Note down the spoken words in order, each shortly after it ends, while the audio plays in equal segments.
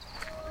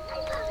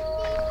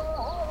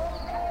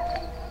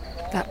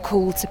That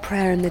call to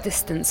prayer in the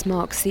distance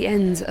marks the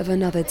end of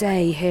another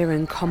day here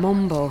in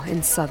Komombo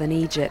in southern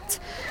Egypt.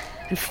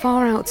 And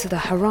far out to the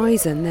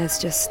horizon there's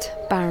just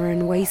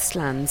barren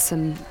wasteland,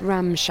 some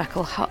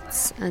ramshackle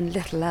huts and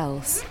little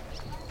else.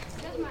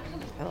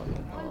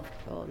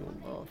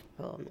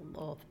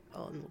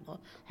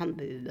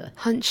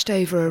 Hunched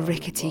over a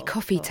rickety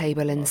coffee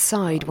table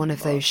inside one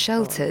of those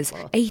shelters,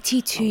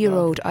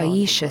 82-year-old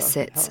Aisha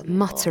sits,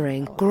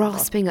 muttering,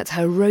 grasping at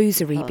her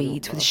rosary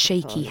beads with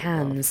shaky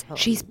hands.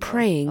 She's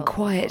praying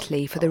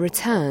quietly for the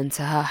return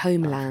to her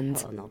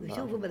homeland.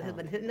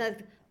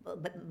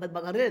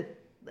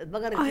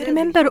 I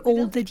remember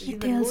all the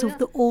details of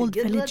the old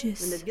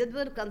villages.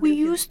 We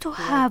used to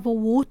have a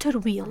water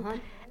wheel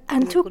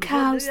and 2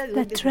 cows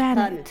that ran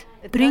it,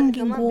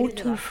 bringing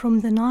water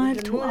from the Nile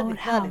to our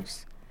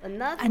house.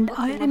 And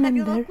I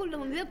remember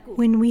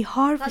when we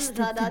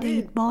harvested the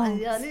date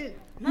balls,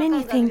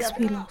 many things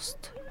we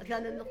lost.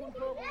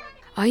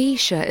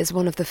 Aisha is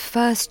one of the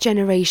first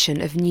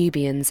generation of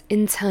Nubians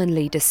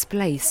internally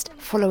displaced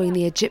following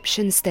the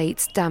Egyptian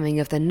state's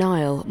damming of the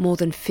Nile more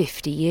than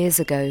 50 years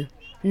ago.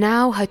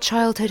 Now her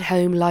childhood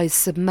home lies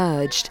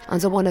submerged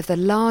under one of the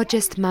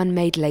largest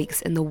man-made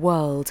lakes in the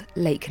world,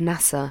 Lake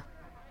Nasser.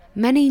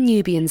 Many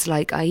Nubians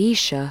like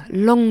Aisha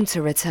long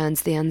to return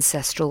to the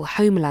ancestral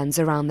homelands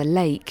around the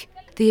lake.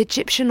 The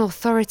Egyptian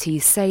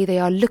authorities say they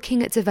are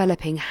looking at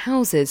developing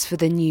houses for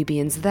the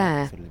Nubians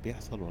there.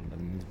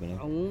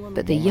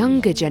 But the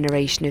younger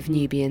generation of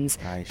Nubians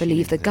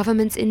believe the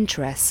government's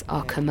interests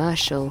are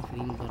commercial.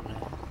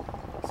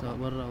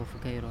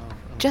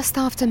 Just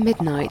after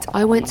midnight,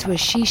 I went to a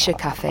shisha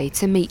cafe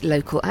to meet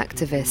local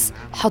activists,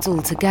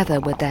 huddled together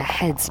with their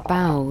heads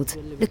bowed.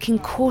 Looking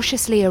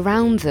cautiously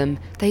around them,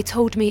 they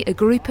told me a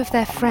group of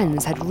their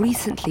friends had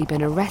recently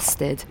been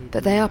arrested,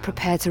 but they are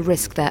prepared to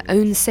risk their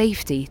own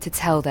safety to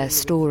tell their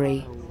story.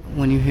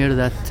 When you hear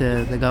that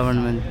the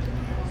government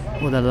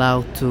would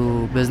allow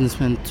to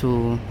businessmen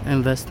to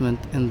investment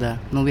in the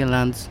Nubian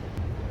lands,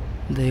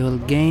 they will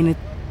gain it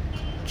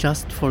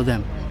just for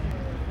them.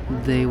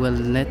 They will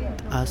let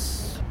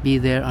us be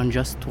there and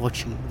just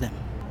watching them.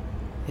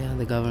 Yeah,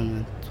 the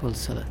government will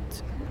sell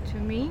it. To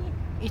me,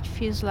 it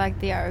feels like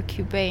they are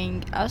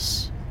occupying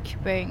us,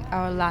 occupying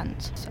our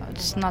land. So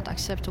it's not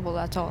acceptable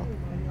at all.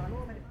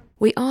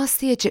 We asked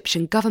the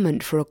Egyptian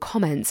government for a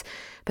comment,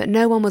 but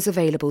no one was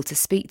available to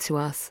speak to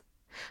us.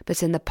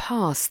 But in the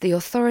past, the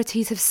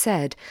authorities have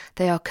said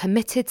they are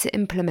committed to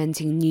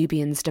implementing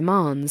Nubians'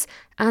 demands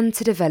and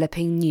to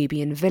developing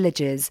Nubian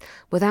villages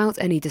without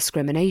any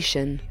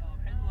discrimination.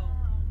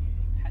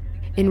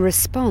 In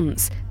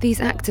response, these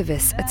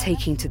activists are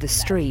taking to the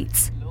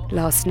streets.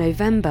 Last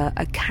November,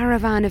 a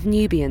caravan of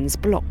Nubians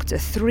blocked a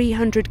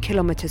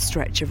 300-kilometre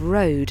stretch of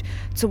road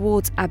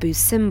towards Abu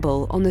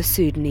Simbel on the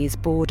Sudanese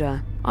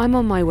border. I'm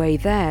on my way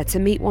there to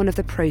meet one of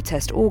the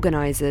protest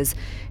organisers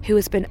who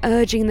has been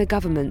urging the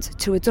government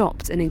to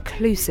adopt an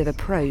inclusive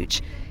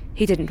approach.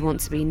 He didn't want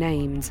to be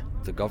named.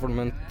 The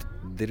government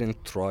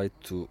didn't try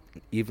to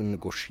even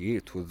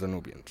negotiate with the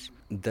Nubians.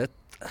 That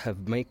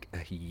have make a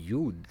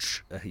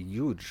huge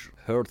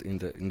hurt in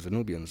the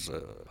Nubians'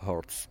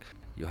 hearts.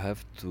 You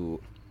have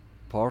to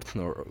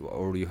partner,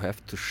 or you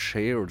have to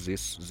share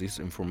this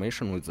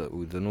information with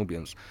the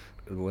Nubians.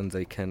 When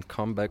they can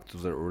come back to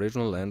their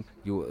original land,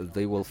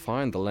 they will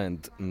find the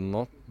land,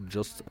 not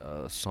just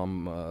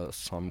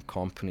some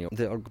company.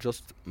 They are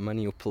just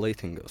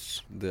manipulating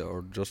us. They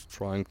are just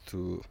trying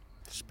to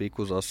speak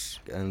with us,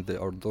 and they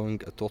are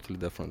doing a totally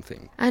different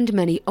thing. And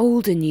many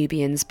older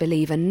Nubians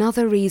believe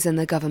another reason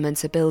the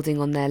governments are building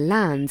on their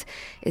land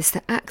is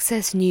to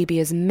access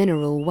Nubia's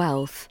mineral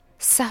wealth.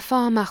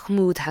 Safar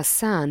Mahmoud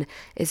Hassan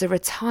is a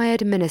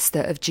retired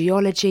minister of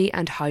geology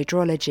and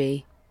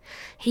hydrology.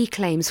 He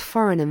claims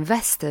foreign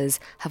investors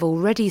have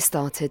already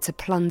started to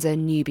plunder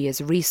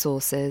Nubia's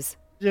resources.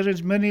 There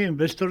is many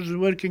investors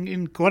working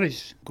in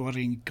quarries,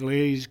 quarrying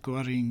clays,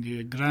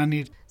 quarrying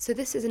granite. So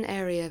this is an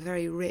area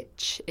very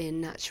rich in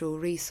natural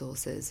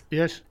resources.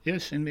 Yes,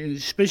 and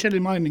especially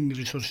mining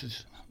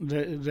resources.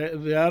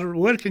 They are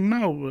working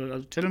now,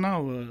 till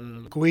now,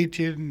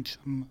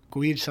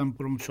 Kuwait, some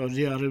from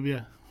Saudi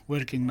Arabia,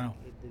 working now.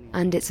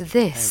 And it's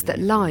this that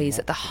lies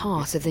at the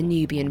heart of the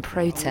Nubian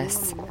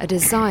protests, a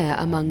desire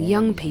among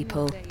young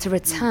people to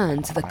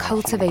return to the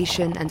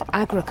cultivation and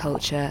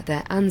agriculture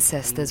their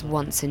ancestors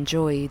once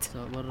enjoyed.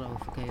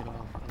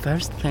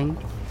 First thing,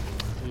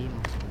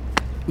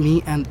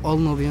 me and all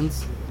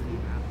Nubians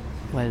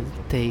will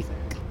take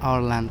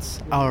our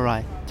lands, our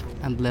right,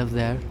 and live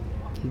there,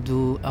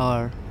 do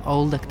our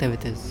old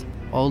activities,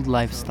 old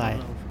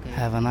lifestyle,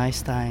 have a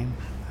nice time,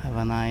 have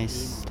a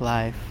nice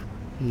life.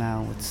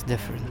 Now it's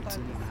different.